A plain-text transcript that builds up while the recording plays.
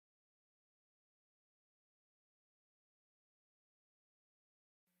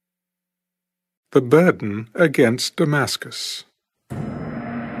the burden against Damascus.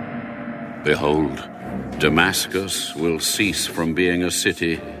 Behold, Damascus will cease from being a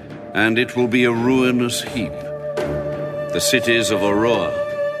city, and it will be a ruinous heap. The cities of Aroer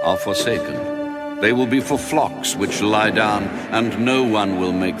are forsaken. They will be for flocks which lie down, and no one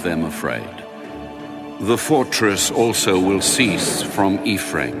will make them afraid. The fortress also will cease from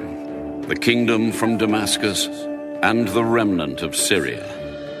Ephraim, the kingdom from Damascus, and the remnant of Syria.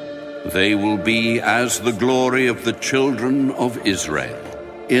 They will be as the glory of the children of Israel.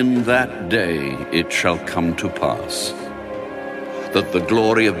 In that day it shall come to pass that the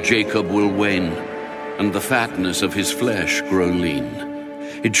glory of Jacob will wane, and the fatness of his flesh grow lean.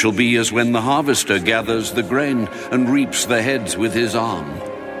 It shall be as when the harvester gathers the grain and reaps the heads with his arm.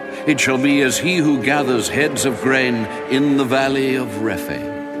 It shall be as he who gathers heads of grain in the valley of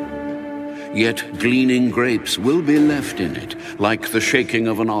Rephaim. Yet gleaning grapes will be left in it, like the shaking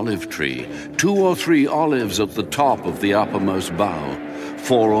of an olive tree, 2 or 3 olives at the top of the uppermost bough,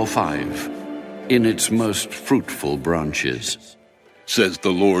 4 or 5 in its most fruitful branches. Says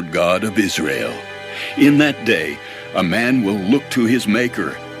the Lord God of Israel, in that day a man will look to his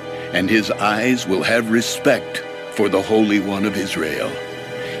Maker, and his eyes will have respect for the Holy One of Israel.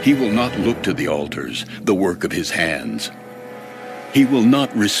 He will not look to the altars, the work of his hands. He will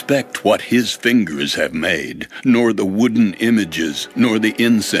not respect what his fingers have made, nor the wooden images, nor the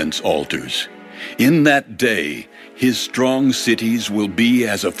incense altars. In that day his strong cities will be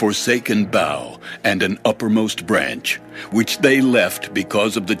as a forsaken bough and an uppermost branch, which they left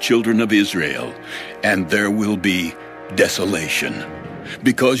because of the children of Israel, and there will be desolation,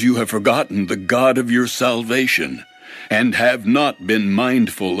 because you have forgotten the God of your salvation, and have not been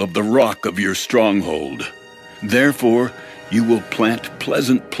mindful of the rock of your stronghold. Therefore you will plant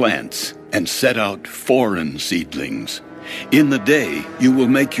pleasant plants and set out foreign seedlings. In the day you will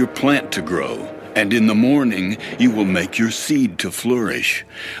make your plant to grow, and in the morning you will make your seed to flourish.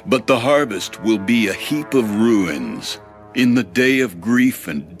 But the harvest will be a heap of ruins, in the day of grief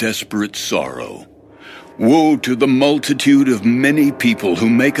and desperate sorrow. Woe to the multitude of many people who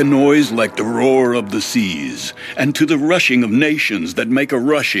make a noise like the roar of the seas, and to the rushing of nations that make a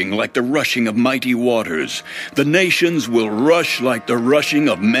rushing like the rushing of mighty waters. The nations will rush like the rushing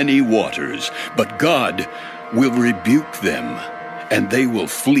of many waters, but God will rebuke them, and they will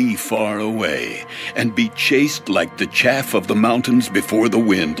flee far away, and be chased like the chaff of the mountains before the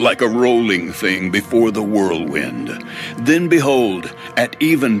wind, like a rolling thing before the whirlwind. Then behold, at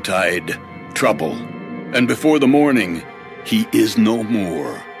eventide, trouble, and before the morning, he is no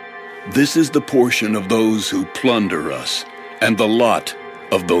more. This is the portion of those who plunder us, and the lot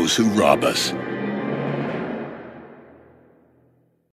of those who rob us.